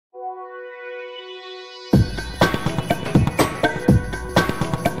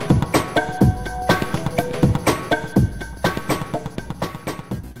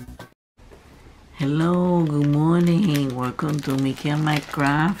welcome to Mickey and My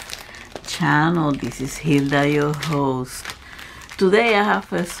Craft channel. This is Hilda, your host. Today I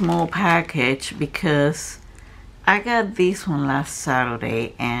have a small package because I got this one last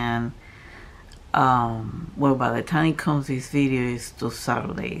Saturday, and well, by the time it comes, this video is 2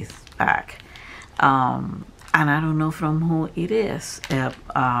 Saturdays back, and I don't know from who it is.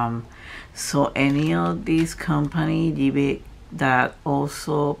 So any of these company that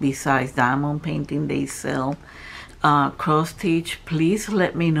also, besides diamond painting, they sell cross stitch, please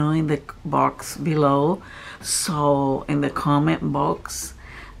let me know in the box below, so in the comment box,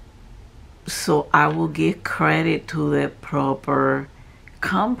 so I will give credit to the proper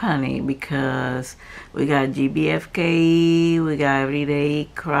company, because we got GBFK, we got Everyday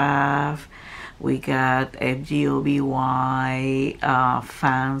Craft, we got FGOBY,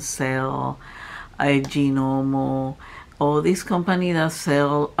 Fancel, FG Normal, all these companies that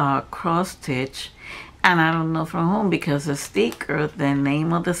sell cross stitch. And I don't know from whom, because the sticker, the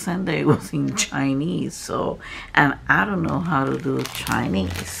name of the sender was in Chinese, so, and I don't know how to do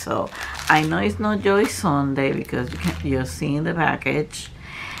Chinese, so I know it's not Joy Sunday because you're seeing the package,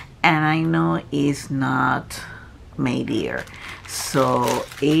 and I know it's not made here, so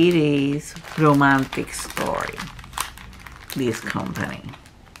it is Romantic Story, this company.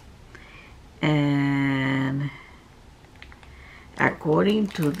 And according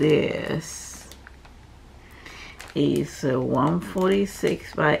to this, is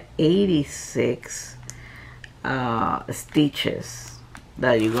 146 by 86 stitches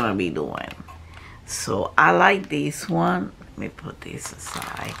that you're gonna be doing. So I like this one. Let me put this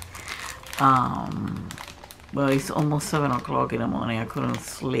aside. Well, it's almost 7 o'clock in the morning. I couldn't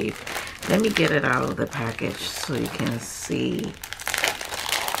sleep. Let me get it out of the package so you can see.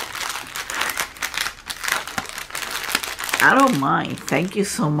 I don't mind. Thank you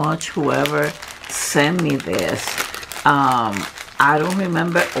so much, whoever sent me this. I don't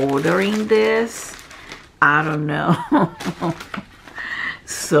remember ordering this. I don't know.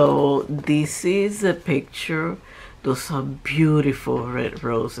 So this is a picture. Those are beautiful red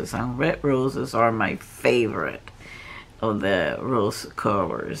roses, and red roses are my favorite of the rose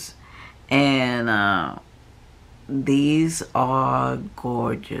colors. And these are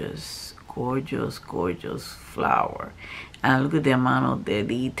gorgeous, gorgeous, gorgeous flower. And look at the amount of the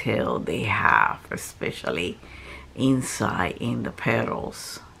detail they have, especially inside in the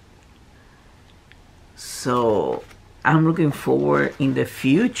petals. So I'm looking forward in the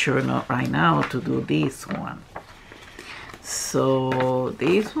future, not right now, to do this one. So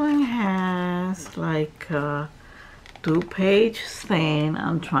this one has like a 2-page thing.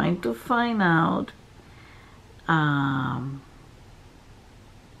 I'm trying to find out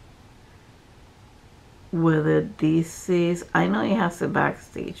whether this is, I know it has a back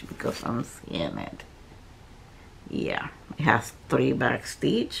stitch because I'm seeing it. Yeah, it has 3 back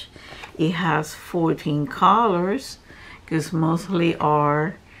stitch. It has 14 colors, because mostly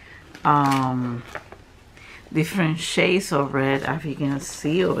are different shades of red, as you can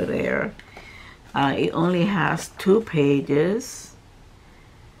see over there. It only has 2 pages,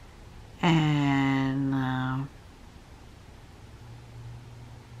 and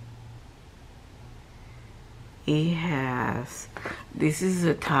it has, this is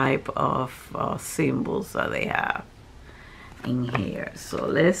the type of symbols that they have in here. So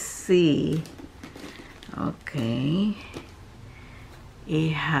let's see. Okay,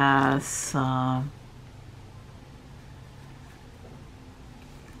 it has 1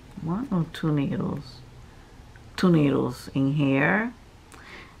 or 2 needles, 2 needles in here.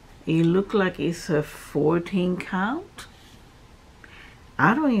 It looks like it's a 14 count.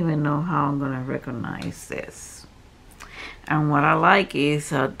 I don't even know how I'm gonna recognize this. And what I like is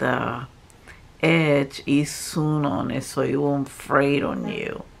that the edge is sewn on it, so it won't fray on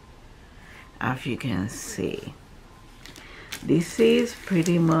you, as you can see. This is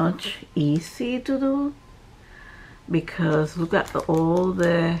pretty much easy to do, because look at all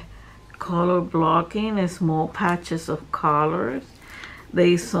the color blocking and small patches of colors. There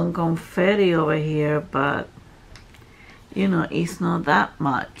is some confetti over here, but you know, it's not that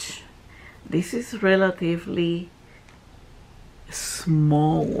much. This is relatively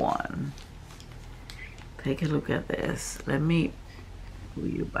small one. Take a look at this. Let me pull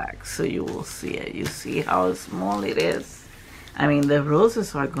you back so you will see it. You see how small it is? I mean, the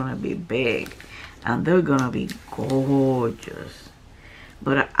roses are gonna be big, and they're gonna be gorgeous.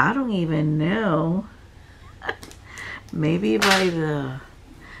 But I don't even know. Maybe by the,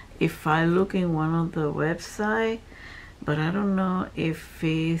 if I look in one of the website, but I don't know if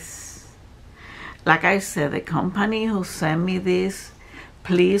it's, like I said, the company who sent me this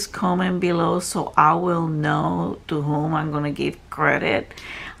please comment below so I will know to whom I'm gonna give credit.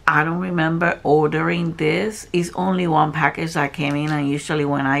 I don't remember ordering this. It's only one package that came in, and usually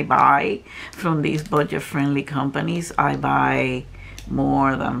when I buy from these budget-friendly companies, I buy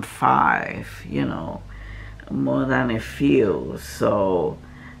more than 5, you know, more than a few. So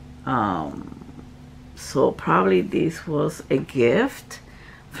so probably this was a gift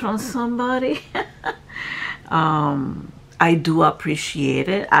from somebody. I do appreciate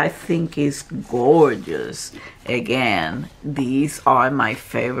it. I think it's gorgeous. Again, these are my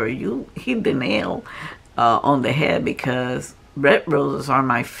favorite. You hit the nail on the head, because red roses are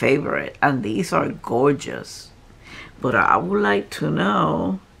my favorite, and these are gorgeous. But I would like to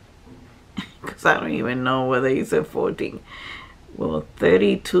know, because I don't even know whether it's a 14. Well,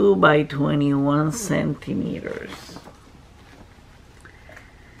 32 by 21 centimeters.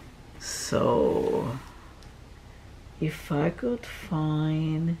 So if I could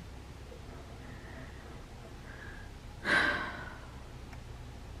find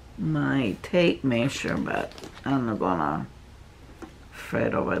my tape measure, but I'm not gonna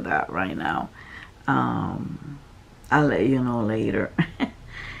fret over that right now. I'll let you know later.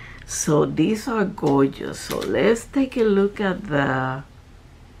 So these are gorgeous. So let's take a look at the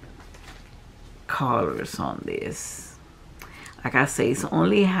colors on this. Like I say, it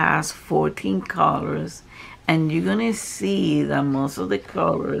only has 14 colors, and you're gonna see that most of the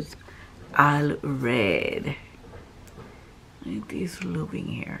colors are red. Like this looping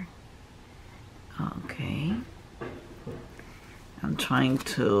here. Okay, I'm trying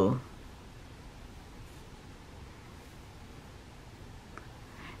to.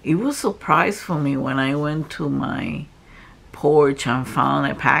 It was a surprise for me when I went to my porch and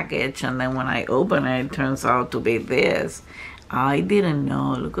found a package, and then when I opened it, it turns out to be this. I didn't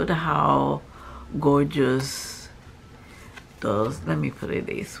know. Look at how gorgeous those. Let me put it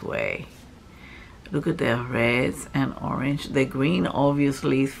this way. Look at the reds and orange. The green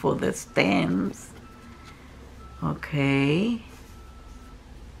obviously is for the stems. Okay.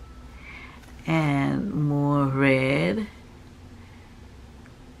 And more red.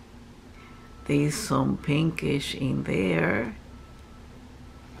 There's some pinkish in there.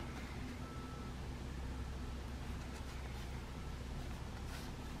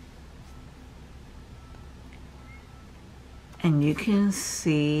 And you can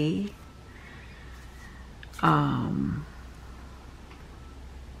see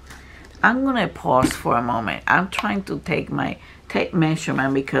I'm gonna pause for a moment. I'm trying to take my tape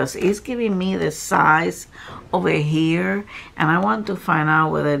measurement because it's giving me the size over here, and I want to find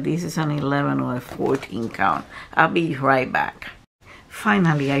out whether this is an 11 or a 14 count. I'll be right back.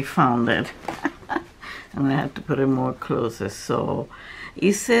 Finally, I found it. I'm gonna have to put it more closer. So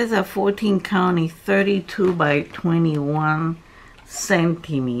it says a 14 count is 32 by 21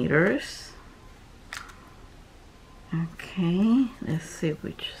 centimeters. Okay, let's see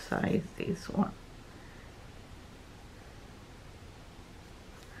which size this one.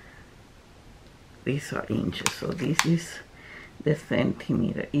 These are inches, so this is the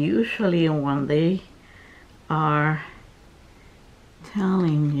centimeter. Usually when they are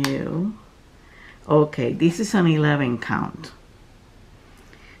telling you, okay, this is an 11 count.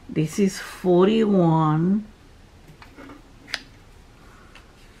 This is 41.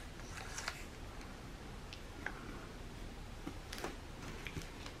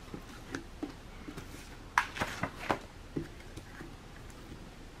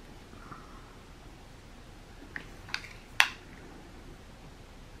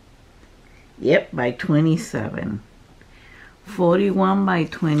 Yep, by 27. 41 by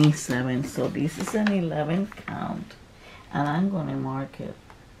 27. So this is an 11 count. And I'm going to mark it,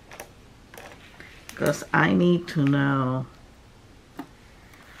 because I need to know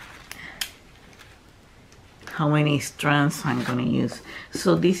how many strands I'm going to use.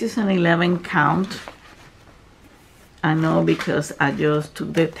 So this is an 11 count. I know because I just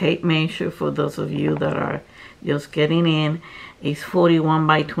took the tape measure. For those of you that are just getting in, it's 41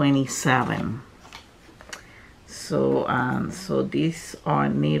 by 27. So so these are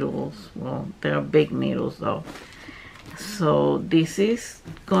needles. Well, they're big needles though. So this is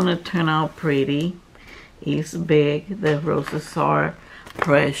gonna turn out pretty. It's big. The roses are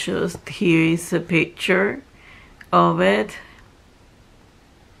precious. Here is a picture of it.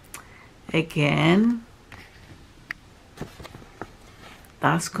 Again,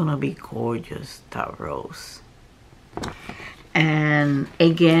 that's gonna be gorgeous, that rose. And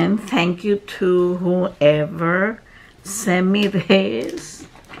again, thank you to whoever sent me this.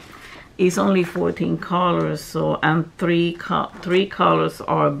 It's only 14 colors, so, and three colors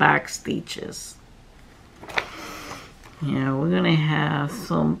are back stitches. Yeah, we're gonna have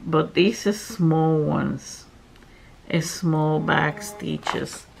some, but these are small ones. It's small back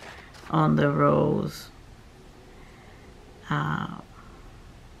stitches on the rows.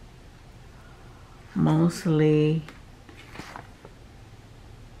 Mostly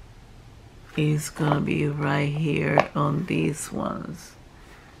is gonna be right here on these ones,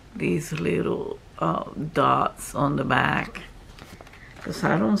 these little dots on the back, because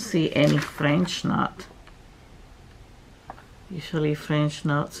I don't see any French knot. Usually French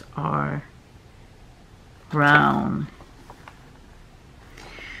knots are round.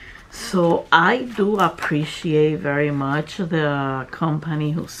 So I do appreciate very much the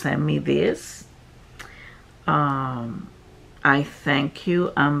company who sent me this. I thank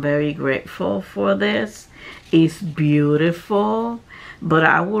you. I'm very grateful for this. It's beautiful, but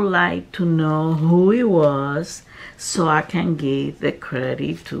I would like to know who it was so I can give the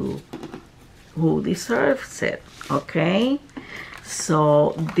credit to who deserves it. Okay,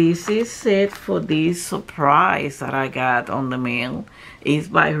 so this is it for this surprise that I got on the mail. It's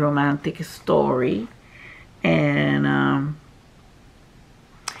by Romantic Story, and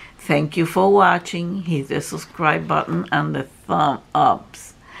thank you for watching. Hit the subscribe button and the thumb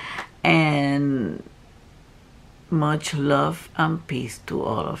ups, and much love and peace to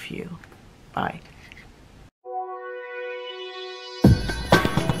all of you. Bye.